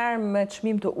një pazar me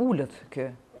çmim të ulët ky.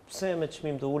 Pse me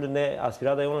çmim të ulët? Ne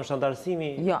aspirata jonë është antarësimi.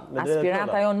 Jo,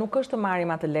 aspirata jonë nuk është të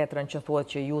marrim atë letrën që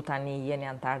thuhet që ju tani jeni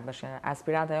antar të bashkimit.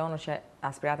 Aspirata jonë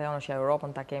është që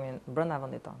Europën ta kemi brenda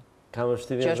vendit tonë. Kam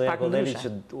vështirësi zonja Kodheli që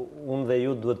unë dhe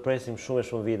ju duhet presim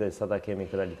shumë vite sa ta kemi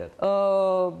këtë realitet.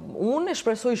 Unë e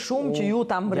shpresoj shumë që ju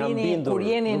ta mbrini kur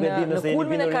jeni në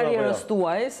kulmin e karrierës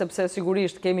tuaj, sepse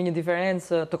sigurisht kemi një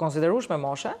diferencë të konsiderueshme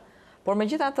moshe, por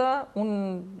megjithatë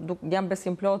unë jam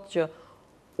besim plot që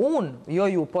unë,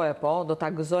 jo ju, po do ta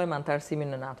gëzojmë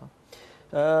antarësimin në NATO.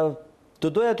 Të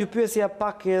doja t'ju pyesja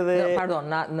pak edhe... Pardon,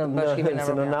 në Bashkimin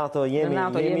Evropian. Në NATO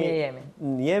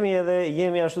jemi edhe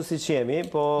jemi ashtu si që jemi,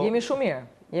 po... Jemi shumë mirë,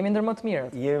 jemi ndër më të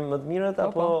mirët. Jemi më të mirët,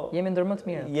 apo... Jemi ndër më të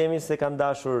mirët. Jemi se kanë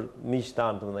dashur miqtë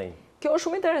tanë të mëdhenj. Kjo është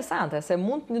shumë interesante, se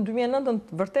mund në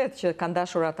 2009 vërtet që kanë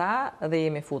dashur ata dhe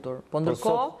jemi futur. Po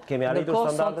ndërkohë,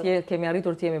 sot kemi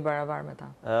arritur të jemi barabar me ta.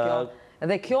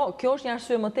 Dhe kjo është një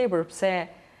arsye më tepër, pse,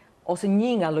 ose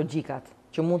një nga logjikat,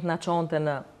 që mund të na çonte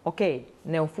në,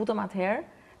 ne u futëm atëherë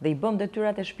dhe i bëm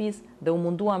detyrat e shtëpisë dhe u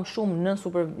munduam shumë në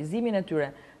supervizimin e tyre,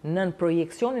 në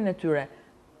projeksionin e tyre,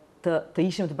 të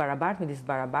ishim të barabartë midis të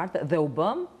barabartë dhe u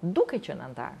bëm duke qenë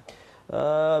antar.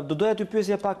 Do doja t'ju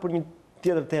pyesja pak për një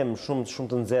tjetër temë shumë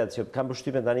të nxehtë që kam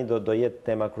përshtypjen tani do jetë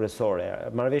tema kryesore,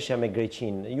 marrëveshja me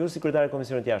Greqinë. Ju si kryetari i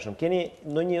Komisionit të Jashtëm, keni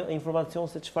ndonjë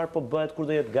informacion se çfarë po bëhet, kur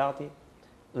do jetë gati?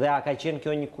 Dhe a ka qenë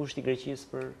kjo një kusht i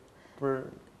Greqisë për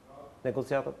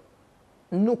negociatat?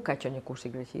 Nuk ka qenë një kusht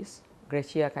i Greqisë.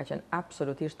 Greqia ka qenë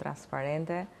absolutisht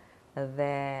transparente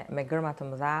dhe me gërma të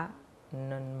mëdha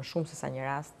në më shumë se sa një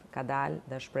rast ka dalë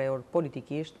dhe shprehur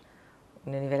politikisht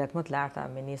në nivelet më të larta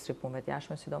ministri punëve të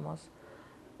jashtme sidomos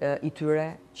i tyre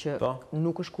që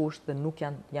nuk është kusht dhe nuk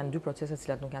janë dy procese të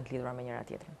cilat nuk janë të lidhura me njëra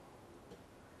tjetrën.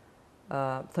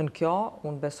 Thënë kjo,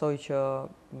 unë besoj që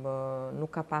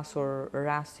nuk ka pasur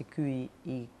rast si ky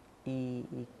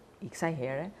i kësaj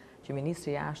here që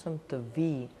ministri i jashtëm të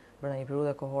vijë brenda një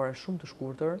periudhe kohore shumë të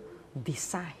shkurtër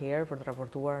disa herë për të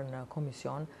raportuar në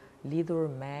komision lidhur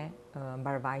me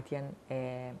mbarvajtjen e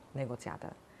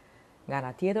negociatave. Nga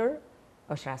ana tjetër,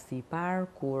 është rasti i parë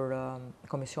kur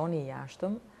Komisioni i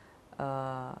Jashtëm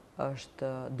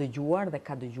është dëgjuar dhe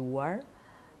ka dëgjuar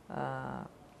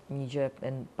një gjë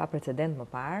pa precedent më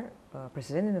parë,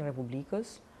 presidentin e Republikës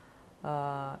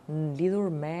në lidhur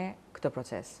me këtë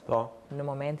proces. Në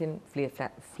momentin,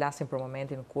 flasim për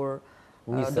momentin kur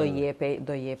do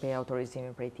jepej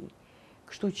autorizimin prej tij.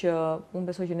 Kështu që unë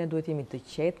besoj që ne duhet jemi të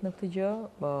qetë në këtë gjë,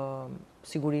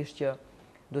 sigurisht që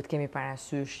duhet kemi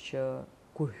parasysh që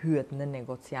kur hyet në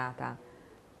negociata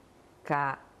ka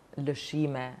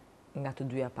lëshime nga të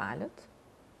dyja palët,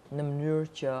 në mënyrë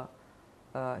që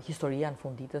historia në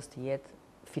fund ditës të jetë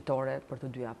fitore për të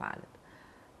dyja palët.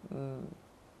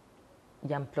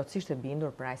 Jam plotësisht e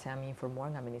bindur për aq sa jam informuar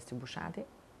nga ministri Bushati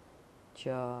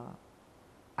që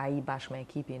ai bashkë me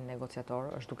ekipin negociator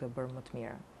është duke bërë më të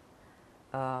mirë.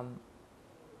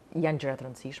 Janë gjëra të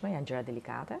rëndësishme, janë gjëra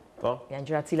delikate, janë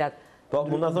gjëra cilat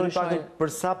mund na thoni pak për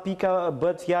sa pika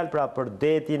bëhet fjalë pra për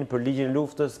detin, për ligjin e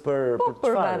luftës, për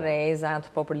për varrezat,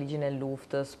 për ligjin e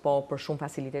luftës, për shumë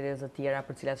facilitete të tjera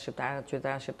për cilat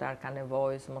qytetarët shqiptar kanë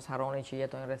nevojë, mos harroni që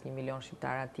jetojnë rreth 1 milion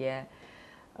shqiptar atje,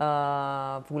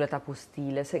 vullet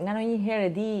apostile, se nga ndonjëherë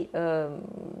e di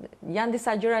janë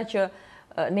disa gjëra që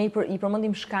ne i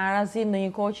përmendim shkarazin në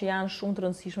një kohë që janë shumë të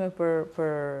rëndësishme për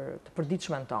të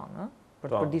përditshmën tonë, për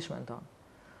të përditshmën tonë.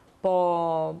 Po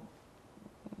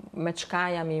me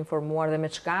çka jam informuar dhe me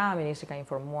çka ministri ka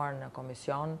informuar në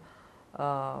komision,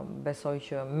 besoj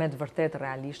që me të vërtet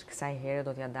realisht kësaj here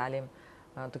do t'ja dalim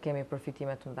të kemi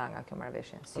përfitime të mëdha nga kjo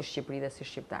marrëveshje, si Shqipëri dhe si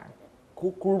shqiptar.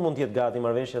 Kur mund t'jetë gati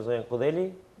marrëveshja, zonja Kodheli?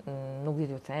 Nuk di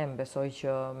t'ju them, besoj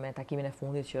që me takimin e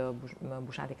fundit që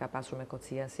Bushati ka pasur me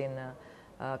Kociasin,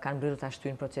 kanë mbritur ta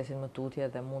shtyjnë procesin më tutje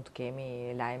dhe mund të kemi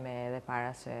lajme edhe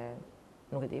para se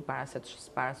nuk e di, para se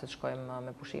të shkojmë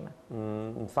me pushime.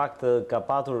 Në fakt ka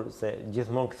patur, se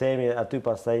gjithmonë kthehemi aty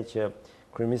pastaj që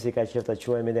kryeministri ka qeftë ta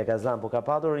quajë media kazan, po ka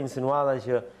patur insinuata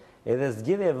që edhe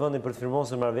zgjedhja e vendit për të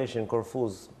firmosur marrëveshjen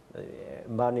Korfuz,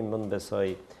 mbani mend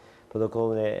besoj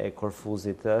protokollin e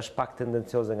Korfuzit, është pak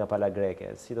tendencioze nga pala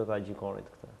greke. Si do ta gjykonit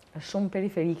këtë? Është shumë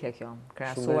periferike kjo,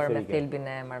 krahasuar me thelbin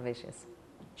e marrëveshjes.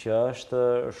 Që është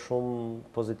shumë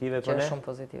pozitive për ne? Që është shumë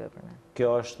pozitive për ne. Kjo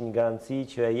është një garanci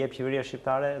që e jep qeveria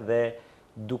shqiptare dhe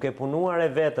duke punuar e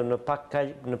vetëm në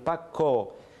pak kohë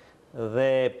dhe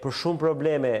për shumë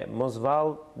probleme, mos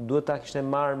vallë duhet ta kishte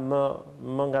marrë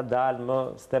më ngadalë, më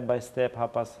step by step,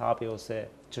 hap pas hapi ose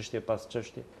çështje pas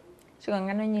çështje. Shikoj,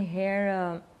 nga ndonjëherë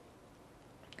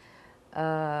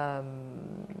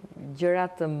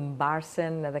gjërat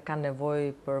mbarsen edhe kanë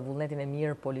nevojë për vullnetin e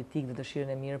mirë politik dhe dëshirën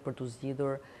e mirë për t'u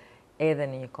zgjidhur edhe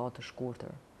në një kohë të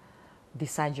shkurtër.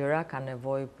 Disa gjëra kanë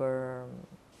nevojë për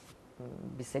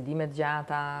bisedime të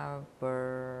gjata, për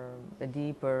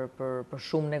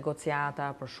shumë negociata,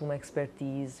 për shumë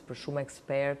ekspertizë, për shumë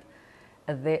ekspert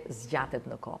dhe zgjatet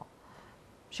në kohë.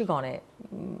 Shikoni,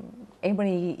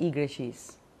 emri i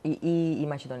Greqisë, i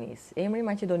Maqedonisë. Emri i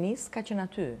Maqedonisë ka qenë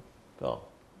aty.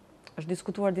 Është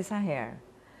diskutuar disa herë.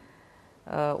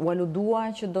 U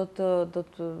aludua që do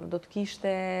të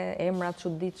kishte emra të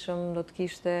çuditshëm, do të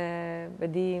kishte,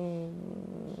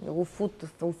 u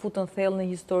futën thellë në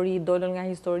histori, dolën nga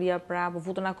historia prapë, u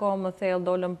futën akoma më thellë,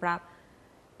 dolën prapë.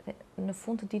 Në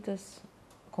fund të ditës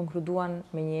konkluduan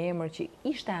me një emër që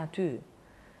ishte aty.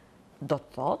 Do të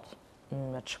thotë,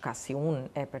 në çka si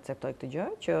unë e perceptoj këtë gjë,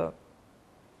 që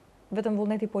vetëm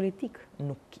vullneti politik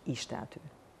nuk ishte aty.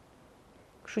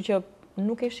 Kështu që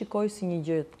nuk e shikoj si një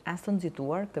gjë as të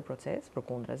nxituar këtë proces,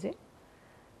 përkundrazi.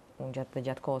 Unë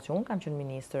gjatë kohës që unë kam qenë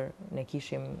ministër, ne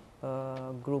kishim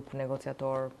grup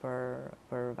negociator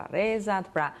për varrezat,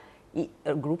 pra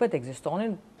grupet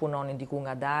ekzistonin, punonin diku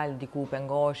ngadalë, diku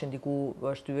pengoheshin, diku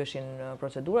shtyheshin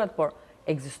procedurat, por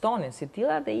ekzistonin si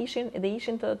tilla dhe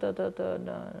ishin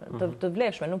të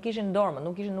vlefshme, nuk ishin dorme,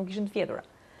 nuk ishin të fjetura.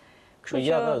 Kështu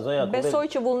që besoj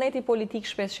që vullneti politik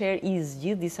shpeshherë i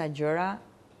zgjidh disa gjëra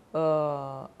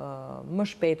më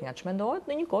shpejt nga ç'mendohet,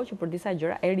 në një kohë që për disa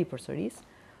gjëra e ripërsëris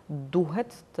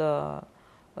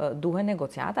duhen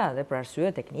negociata dhe për arsye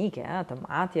teknike, të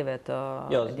matjeve, të...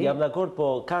 Jo, jam dakord, po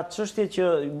ka çështje që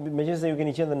megjithëse ju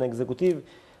keni qenë në ekzekutiv,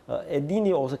 e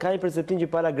dini ose ka një perceptim që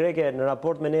pala greke në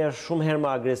raport me ne është shumë herë më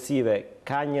agresive.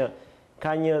 Ka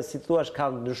një, si thua,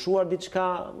 ka ndryshuar diçka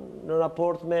në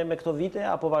raport me këto vite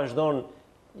apo vazhdon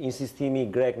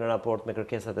insistimi grek në raport me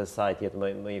kërkesat e saj të jetë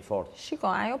më i fortë? Shiko,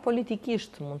 ajo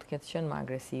politikisht mund të ketë qenë më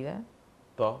agresive.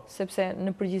 Po. Sepse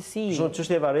në përgjithësi... Shumë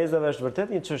çështja e varrezave është vërtet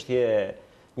një çështje,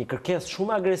 një kërkesë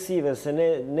shumë agresive, se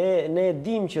ne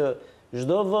dim që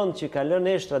çdo vend që ka lënë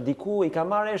eshtra diku, i ka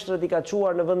marrë eshtrat, i ka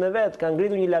çuar në vend e vet, ka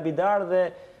ngritur një lapidar dhe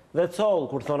coll,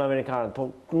 kur thonë amerikanët. Po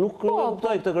nuk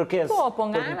kuptoj këtë kërkesë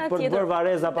për bërë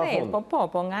varreza pafund.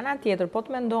 Po nga ana tjetër, po të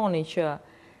mendoni që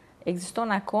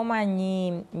ekziston akoma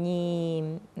një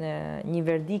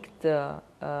verdikt,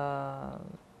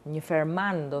 një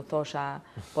ferman, do thosha,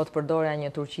 po të përdorja një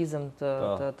turqizëm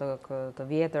të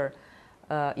vjetër,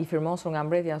 i firmosur nga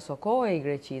mbretëja Sokoe i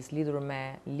Greqisë, lidhur me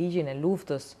ligjin e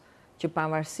luftës, që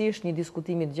pavarësisht një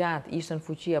diskutimi të gjatë, ishte në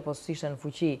fuqi apo s'ishte në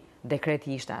fuqi,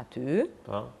 dekreti ishte aty,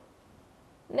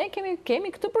 ne kemi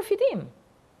këtë përfitim.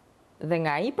 Dhe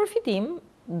nga ai përfitim,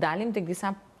 dalim tek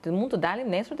disa, mund të dalim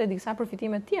nesër te disa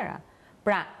përfitime të tjera.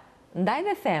 Pra, ndaj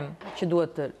dhe them që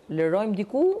duhet të lirojmë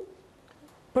diku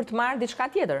për të marrë diçka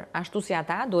tjetër. Ashtu si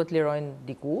ata duhet të lirojnë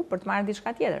diku për të marrë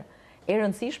diçka tjetër. E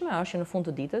rëndësishme është që në fund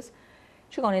të ditës,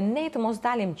 shikoni, ne të mos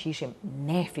dalim që ishim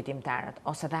ne fitimtarët,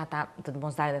 ose dhe ata të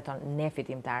mos dalim dhe tonë ne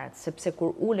fitimtarët, sepse kur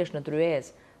ulesh në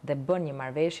tryezë dhe bën një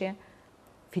marrëveshje,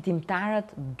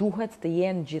 fitimtarët duhet të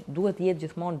jetë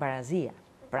gjithmonë barazia.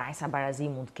 Pra ai sa barazi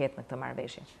mund të ketë në këtë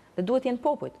marrëveshje. Dhe duhet jenë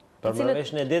popujt. Për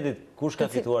marrëveshjen e detit, kush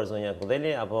ka fituar zonja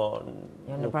Kodheli, apo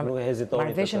nuk e hezitoni?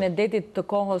 Marrëveshjen e detit të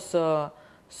kohës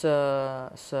së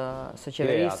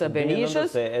qeverisë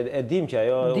Berishës. E dim që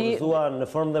ajo udhëzua në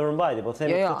formë dhe përmbajtje, po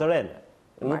themi këtë të rende.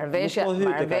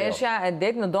 Marrëveshja e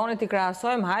detit në doni t'i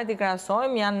krahasojmë, hajde t'i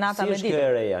krahasojmë, janë nata me ditë. Si është kjo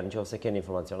e reja, nëse keni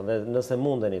informacion, dhe nëse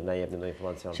mundeni të na jepni ndonjë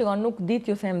informacion? Shikon, nuk di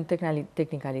t'ju them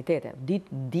teknikalitete,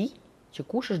 di që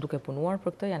kush është duke punuar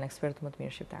për këtë janë ekspertë më të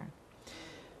mirë shqiptarë.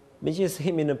 Meqenëse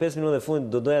jemi në 5 minuta e fundit,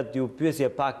 do doja t'ju pyesja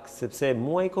pak, sepse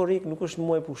muaji korrik nuk është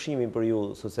muaj pushimi për ju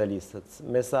socialistët.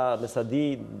 Me sa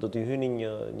di, do t'i hyni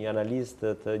një analistë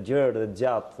të gjerë dhe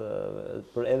gjatë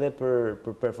edhe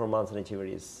për performancën e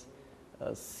qeverisë.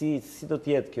 Si do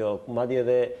t'jetë kjo? Madje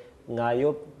edhe nga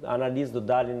ajo analizë do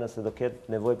dalin nëse do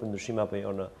ketë nevojë për ndryshime apo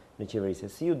jo në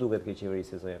qeverisje. Si ju duket kjo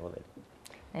qeverisje, zonja Kodheli?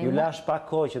 Ju lash pak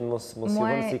kohë që mos ju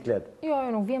vënë siklet. Jo,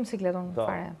 nuk vjem sikleton,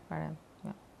 fare.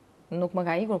 Nuk më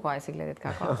ka ikur koha e sikletit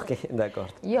ka kohë. Okej,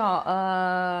 dakord. Jo,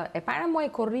 e para muaj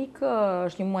korrik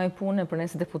është një muaj pune për ne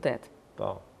si deputet. Po.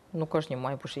 Nuk është një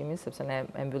muaj pushimi, sepse ne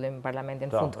e mbyllim parlamentin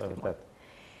në fund të këtij muaji.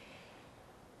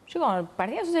 Shikon,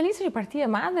 Partia Socialiste është një parti e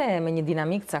madhe me një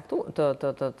dinamikë të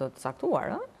caktuar,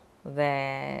 dhe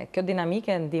kjo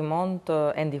dinamike ndihmon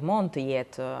të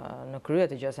jetë në krye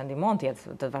të gjës, ndihmon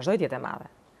të vazhdojë të jetë e madhe.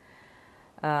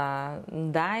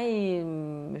 Ndaj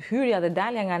hyrja dhe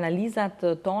dalja nga analizat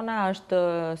tona është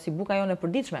si buka jone e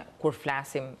përditshme kur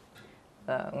flasim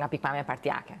nga pikpamja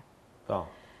partijake.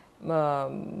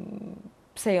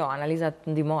 Pse jo, analizat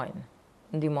ndihmojnë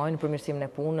në përmirësimin e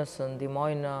punës,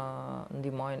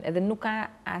 ndihmojnë. Edhe nuk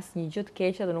ka asnjë gjë të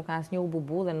keqe dhe nuk ka asnjë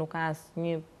ububu dhe nuk ka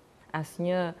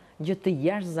asnjë gjë të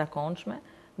jashtëzakonshme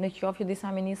në qoftë që disa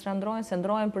ministra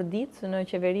ndrohen për ditë në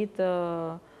qeveritë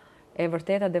e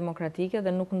vërteta demokratike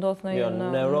dhe nuk ndodh në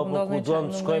në Europë ku duam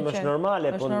të shkojmë është normale,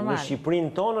 po në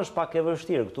Shqipërinë tonë është pak e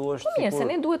vështirë. Këtu është sikur. Se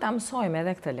ne duhet ta mësojmë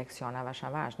edhe këtë leksion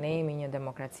avash. Ne jemi një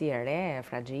demokraci e re,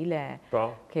 fragjile.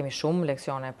 Kemi shumë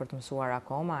leksione për të mësuar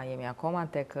akoma, jemi akoma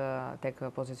tek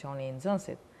pozicioni i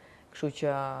nxënësit. Kështu që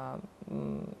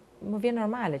më vjen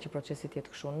normale që procesi të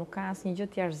jetë kështu, nuk ka asnjë gjë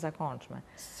të jashtëzakonshme.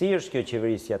 Si është kjo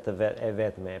qeverisja e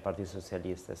vetme e Partisë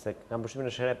Socialiste? Se kam përshtypjen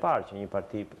në herë e parë që një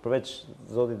parti, përveç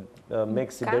zotit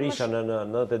Meksi Berisha në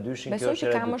 92-shin, kjo është besoj që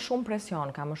ka më shumë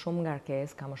presion, ka më shumë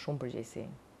ngarkesë, ka më shumë përgjegjësi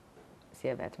si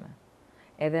e vetme.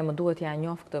 Edhe më duhet ja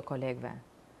njoh këtë kolegëve.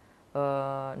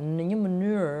 Në një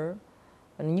mënyrë,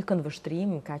 në një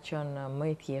këndvështrim ka qenë më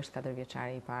i thjeshtë 4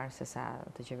 vjeçari i parë se sa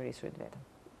të qeverisurit vetëm.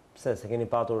 Pse, se keni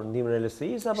patur ndihmën e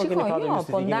LSI-s apo keni patur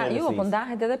justifikimin e LSI-s? Jo, po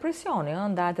ndahet edhe presioni,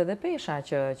 ndahet edhe pesha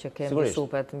që ke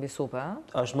mbi supe.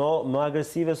 Është më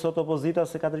agresive sot opozita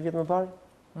se 4 vjet më parë?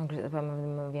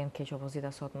 Më vjen keq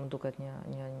opozita sot, më duket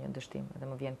një dështim, dhe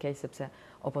më vjen keq sepse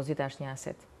opozita është një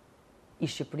aset i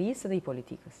Shqipërisë dhe i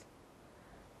politikës.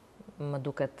 Më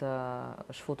duket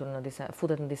futet në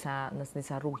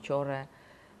disa rrugë qore,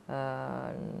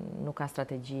 nuk ka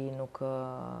strategji, nuk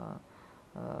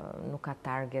ka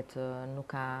target,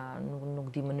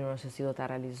 nuk di mënyrën se si do ta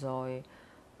realizoj.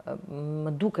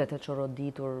 Më duket e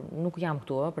çoroditur, nuk jam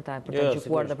këtu për ta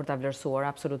gjykuar dhe për ta vlerësuar,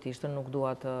 absolutisht, nuk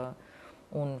dua të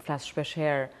unë flas shpesh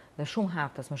herë dhe shumë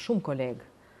haptas me shumë kolegë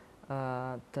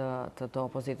të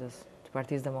opozitës, të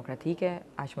Partisë Demokratike,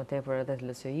 aq më tepër edhe të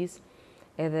LSI-s,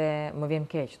 edhe më vjen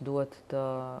keq, duhet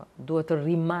të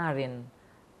rimarrin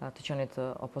të qenit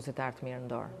opozitar të mirë në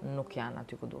dorë, nuk janë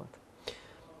aty ku duhet.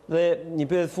 Dhe një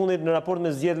pyetje fundit, në raport me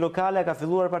zgjedhjet lokale ka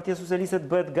filluar Partia Socialiste të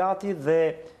bëhet gati dhe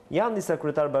janë disa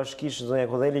kryetar bashkish, zonja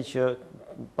Kodheli, që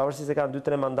pavarësisht se kanë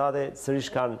 2-3 mandate, sërish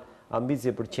kanë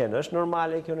ambicie për qenë. Është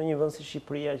normale kjo në një vend si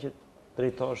Shqipëria që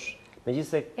drejtosh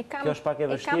Megjithëse kjo është pak e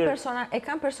vështirë. E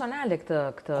kam personale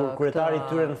këtë Kryetari i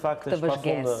tyre në fakt është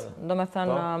pafund.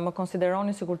 Domethënë më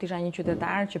konsideroni sikur të isha një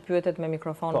qytetar që pyetet me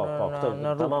mikrofon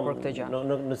në rrugë për këtë gjë.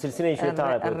 Në cilësinë e një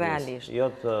qytetare realisht. Jo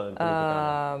të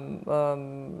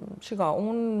Shiko,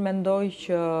 unë mendoj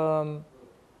që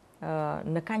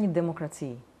në ka një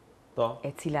demokraci e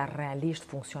cila realisht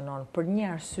funksionon për një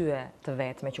arsye të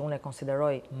vetme që unë e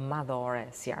konsideroj madhore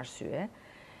si arsye,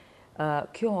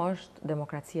 kjo është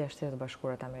demokracia e Shtetit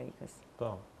Bashkuar të Amerikës.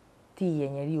 Ti je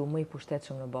njeriu më i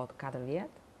pushtetshëm në botë 4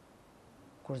 vjet,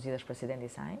 kur zgjidhesh presidenti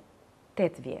i saj,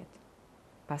 8 vjet.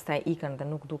 Pastaj ikën dhe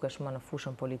nuk dukesh më në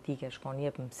fushën politike, shkon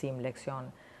jep mësim,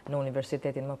 leksion në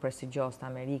universitetin më prestigjos të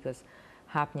Amerikës,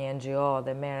 hap një NGO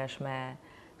dhe merresh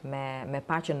me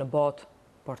paqen në botë,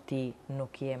 por ti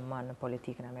nuk je më në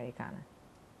politikën amerikane.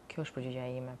 Kjo është përgjigjja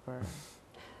ime për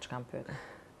çka më pyet.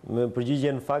 Me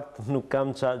përgjigje në fakt nuk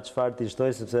kam çfarë t'i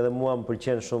shtoj, sepse edhe mua më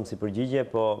pëlqen shumë si përgjigje,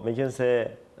 po meqense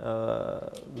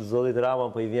zotit Rama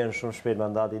po i vjen shumë shpejt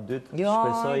mandati i dytë,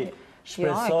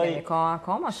 shpresoj kemi kohë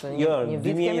akoma, një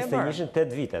vit kemi bërë.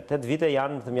 8 vite. 8 vite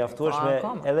janë të mjaftueshme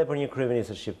edhe për një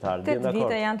kryeministër shqiptar. 8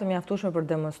 vite janë të mjaftueshme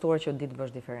për demonstruar që di të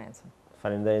bësh diferencën.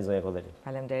 Faleminderit zonja Kodheli.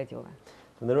 Faleminderit juve.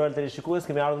 Të nderuar televizionistët,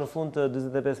 kemi ardhur në fund të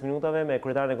 45 minutave me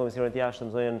kryetarin e Komisionit të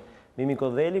Jashtëm zonjën Mimi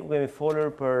Kodheli, ku kemi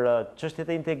folur për çështjet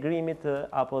e integrimit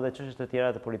apo dhe çështjet e tjera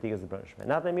të politikës së brendshme.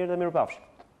 Natë e mirë dhe mirupafshim.